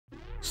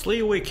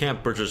Slayaway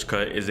Camp Butcher's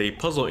Cut is a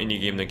puzzle indie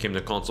game that came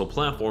to console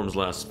platforms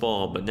last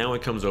fall, but now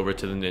it comes over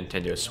to the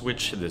Nintendo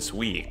Switch this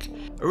week.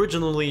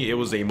 Originally, it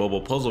was a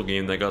mobile puzzle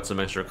game that got some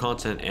extra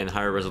content and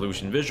higher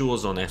resolution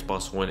visuals on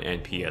Xbox One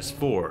and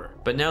PS4,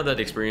 but now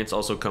that experience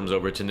also comes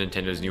over to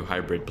Nintendo's new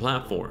hybrid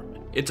platform.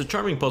 It's a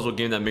charming puzzle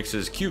game that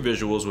mixes cute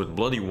visuals with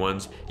bloody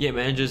ones, yet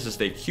manages to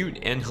stay cute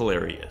and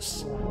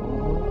hilarious.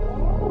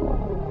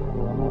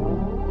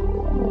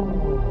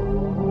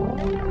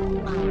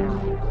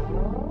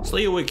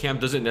 Slayaway Camp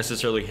doesn't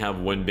necessarily have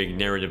one big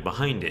narrative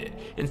behind it,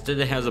 instead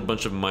it has a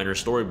bunch of minor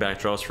story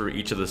backdrops for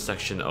each of the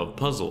section of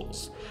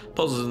puzzles.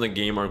 Puzzles in the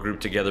game are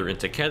grouped together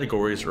into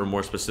categories, or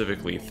more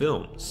specifically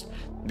films.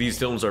 These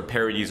films are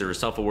parodies or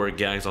self-aware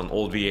gags on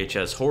old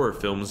VHS horror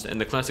films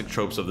and the classic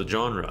tropes of the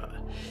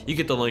genre. You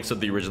get the likes of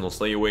the original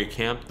Slayaway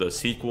Camp, the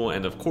sequel,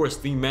 and of course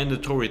the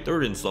mandatory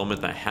third installment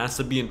that has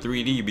to be in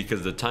 3D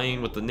because the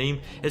tie-in with the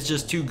name is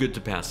just too good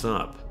to pass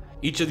up.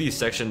 Each of these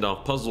sectioned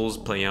off puzzles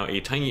play out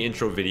a tiny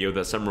intro video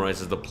that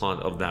summarizes the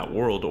plot of that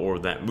world or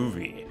that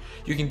movie.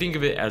 You can think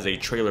of it as a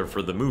trailer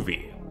for the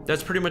movie.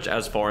 That's pretty much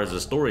as far as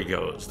the story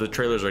goes. The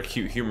trailers are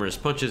cute humorous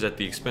punches at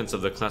the expense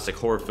of the classic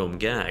horror film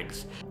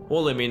gags.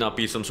 While it may not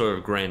be some sort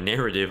of grand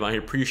narrative, I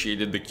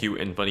appreciated the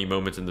cute and funny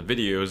moments in the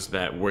videos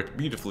that worked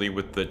beautifully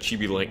with the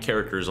chibi-like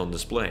characters on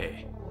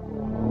display.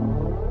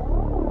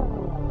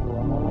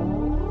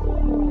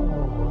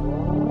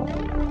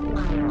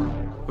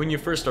 When you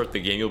first start the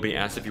game, you'll be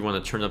asked if you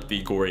want to turn up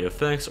the gory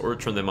effects or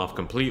turn them off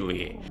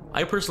completely.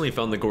 I personally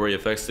found the gory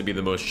effects to be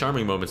the most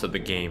charming moments of the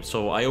game,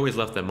 so I always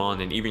left them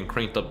on and even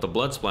cranked up the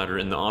blood splatter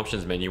in the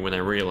options menu when I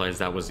realized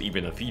that was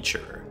even a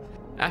feature.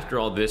 After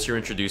all this, you're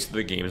introduced to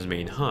the game's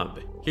main hub.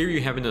 Here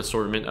you have an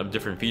assortment of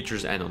different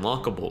features and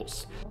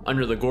unlockables.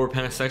 Under the gore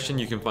pack section,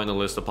 you can find a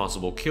list of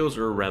possible kills,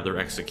 or rather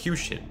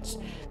executions.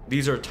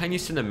 These are tiny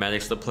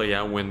cinematics that play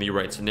out when the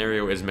right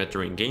scenario is met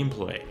during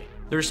gameplay.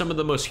 There are some of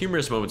the most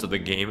humorous moments of the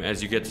game,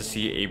 as you get to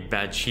see a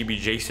bad chibi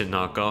Jason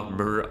knockoff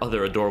murder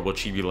other adorable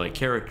chibi-like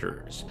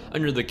characters.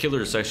 Under the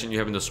killers section, you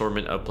have an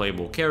assortment of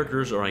playable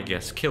characters, or I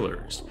guess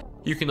killers.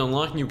 You can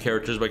unlock new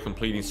characters by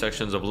completing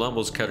sections of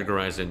levels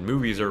categorized in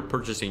movies or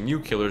purchasing new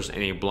killers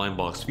in a blind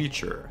box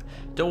feature.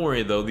 Don't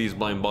worry though, these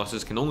blind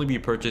boxes can only be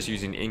purchased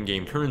using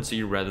in-game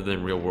currency rather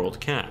than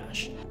real-world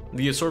cash.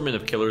 The assortment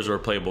of killers or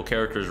playable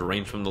characters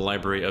range from the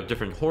library of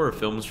different horror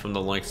films from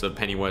the likes of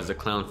Pennywise the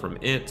Clown from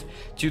It,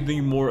 to the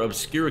more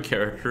obscure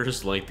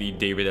characters like the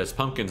David S.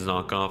 Pumpkins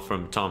knockoff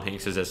from Tom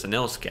Hanks'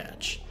 SNL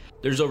sketch.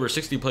 There's over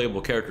 60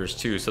 playable characters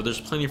too, so there's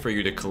plenty for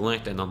you to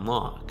collect and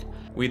unlock.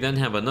 We then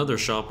have another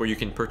shop where you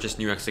can purchase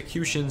new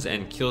executions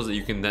and kills that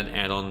you can then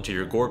add on to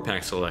your gore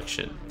pack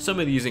selection.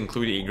 Some of these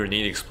include a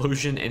grenade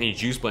explosion and a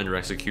juice blender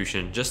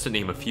execution, just to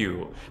name a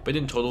few, but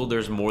in total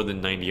there's more than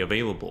 90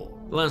 available.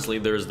 Lastly,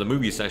 there's the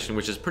movie section,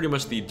 which is pretty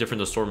much the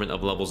different assortment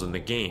of levels in the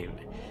game.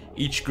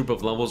 Each group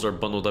of levels are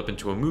bundled up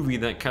into a movie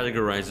that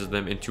categorizes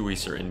them into a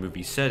certain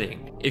movie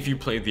setting. If you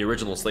played the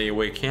original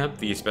Slayaway Camp,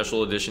 the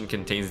special edition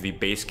contains the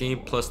base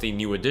game plus the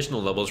new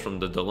additional levels from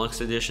the deluxe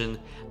edition,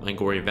 My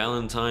Gory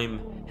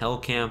Valentine, Hell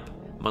Camp,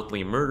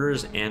 Monthly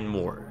Murders, and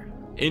more.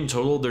 In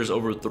total, there's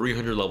over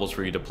 300 levels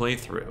for you to play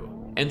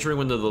through. Entering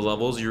one of the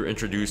levels, you're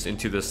introduced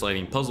into the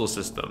sliding puzzle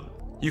system.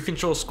 You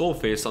control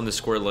Skullface on the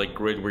square-like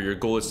grid where your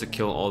goal is to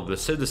kill all the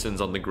citizens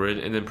on the grid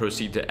and then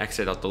proceed to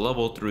exit out the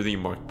level through the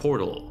marked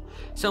portal.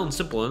 Sounds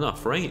simple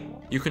enough, right?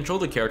 You control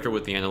the character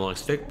with the analog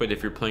stick, but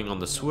if you're playing on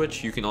the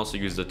Switch, you can also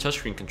use the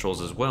touchscreen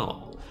controls as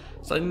well.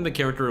 Sliding the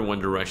character in one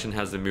direction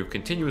has them move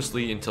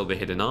continuously until they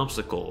hit an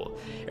obstacle.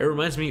 It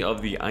reminds me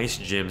of the ice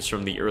gyms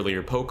from the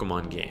earlier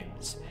Pokemon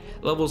games.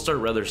 Levels start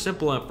rather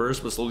simple at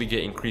first, but slowly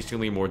get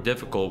increasingly more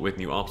difficult with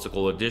new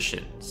obstacle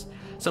additions.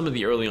 Some of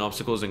the early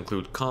obstacles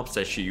include cops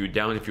that shoot you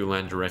down if you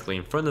land directly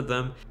in front of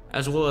them,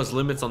 as well as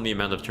limits on the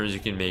amount of turns you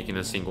can make in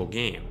a single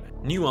game.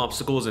 New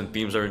obstacles and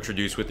themes are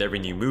introduced with every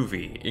new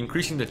movie,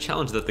 increasing the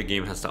challenge that the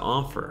game has to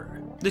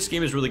offer. This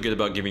game is really good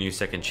about giving you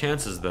second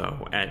chances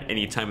though. At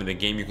any time in the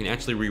game you can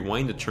actually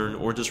rewind a turn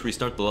or just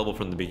restart the level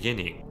from the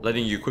beginning,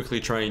 letting you quickly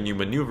try a new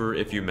maneuver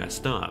if you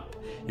messed up.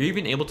 You're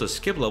even able to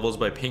skip levels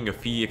by paying a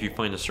fee if you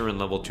find a certain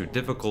level too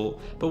difficult,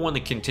 but want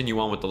to continue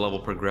on with the level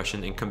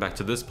progression and come back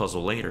to this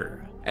puzzle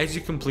later. As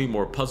you complete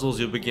more puzzles,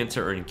 you'll begin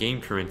to earn game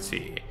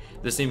currency.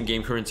 The same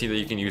game currency that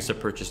you can use to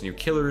purchase new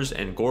killers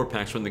and gore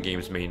packs from the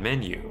game's main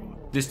menu.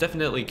 This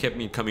definitely kept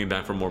me coming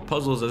back for more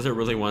puzzles, as I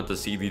really wanted to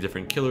see the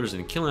different killers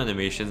and kill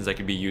animations that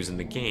could be used in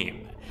the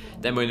game.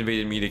 That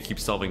motivated me to keep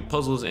solving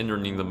puzzles and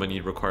earning the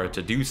money required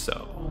to do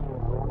so.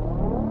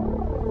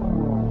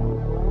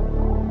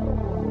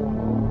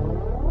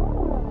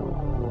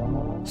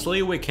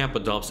 Slayaway Camp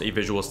adopts a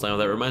visual style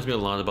that reminds me a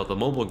lot about the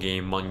mobile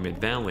game Monument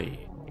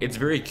Valley. It's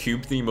very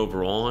cube theme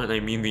overall, and I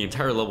mean the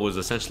entire level is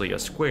essentially a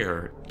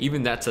square.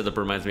 Even that setup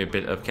reminds me a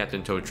bit of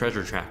Captain Toad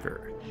Treasure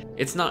Tracker.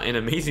 It's not an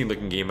amazing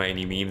looking game by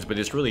any means, but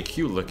it's really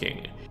cute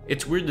looking.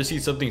 It's weird to see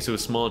something so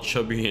small,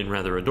 chubby, and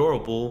rather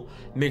adorable,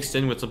 mixed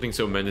in with something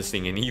so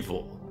menacing and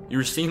evil.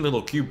 You're seeing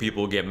little cube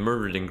people get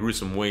murdered in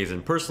gruesome ways,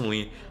 and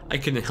personally, I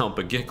couldn't help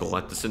but giggle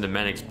at the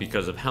cinematics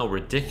because of how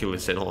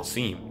ridiculous it all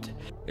seemed.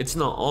 It's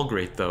not all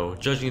great though.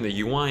 Judging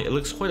the UI, it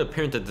looks quite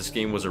apparent that this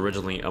game was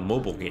originally a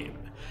mobile game.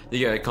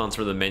 The icons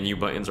for the menu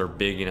buttons are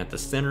big and at the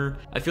center.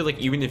 I feel like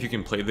even if you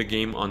can play the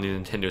game on the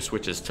Nintendo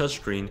Switch's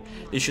touchscreen,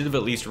 they should have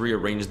at least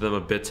rearranged them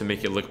a bit to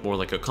make it look more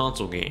like a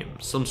console game,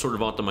 some sort of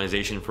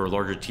optimization for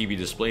larger TV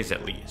displays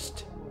at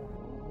least.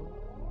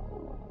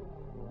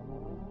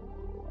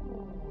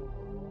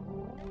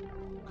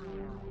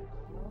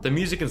 The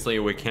music in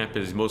Slayaway Camp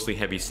is mostly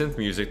heavy synth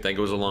music that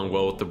goes along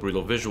well with the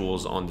brutal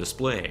visuals on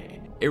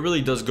display. It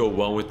really does go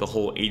well with the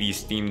whole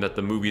 80s theme that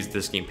the movies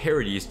this game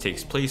parodies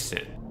takes place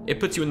in. It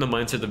puts you in the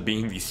mindset of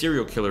being the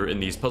serial killer in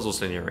these puzzle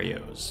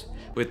scenarios.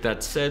 With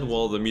that said,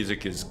 while the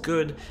music is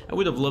good, I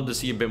would have loved to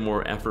see a bit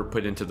more effort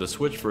put into the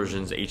Switch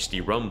version's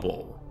HD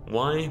rumble.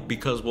 Why?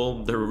 Because,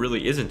 well, there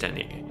really isn't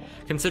any.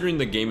 Considering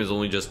the game is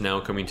only just now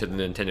coming to the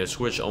Nintendo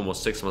Switch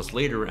almost 6 months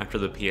later after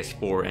the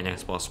PS4 and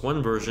Xbox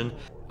One version,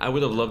 I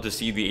would have loved to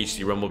see the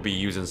HD rumble be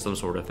used in some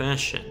sort of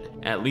fashion,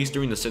 at least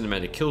during the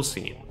cinematic kill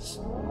scenes.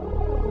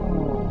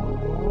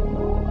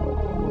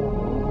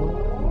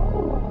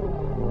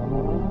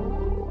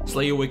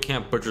 Slayaway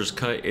Camp Butcher's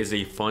Cut is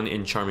a fun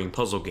and charming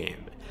puzzle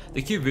game.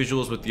 The cute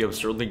visuals with the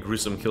absurdly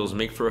gruesome kills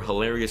make for a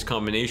hilarious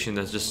combination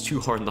that's just too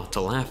hard not to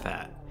laugh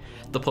at.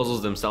 The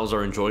puzzles themselves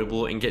are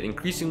enjoyable and get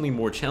increasingly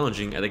more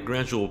challenging at a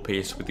gradual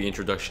pace with the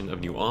introduction of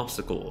new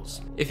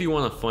obstacles. If you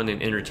want a fun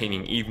and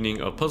entertaining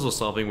evening of puzzle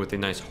solving with a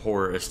nice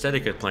horror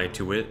aesthetic applied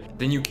to it,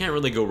 then you can't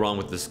really go wrong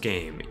with this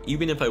game,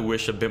 even if I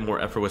wish a bit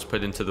more effort was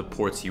put into the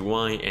port's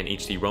UI and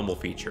HD rumble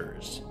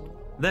features.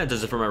 That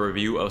does it for my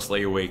review of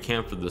Slayaway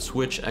Camp for the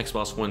Switch,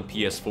 Xbox One,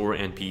 PS4,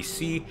 and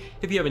PC.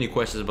 If you have any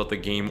questions about the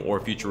game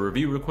or future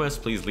review requests,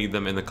 please leave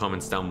them in the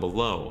comments down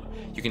below.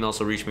 You can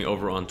also reach me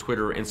over on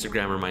Twitter,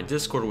 Instagram, or my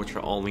Discord, which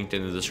are all linked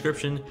in the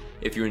description.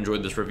 If you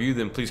enjoyed this review,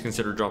 then please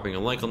consider dropping a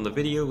like on the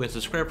video and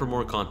subscribe for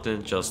more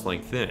content just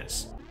like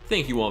this.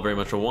 Thank you all very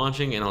much for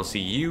watching, and I'll see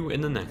you in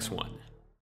the next one.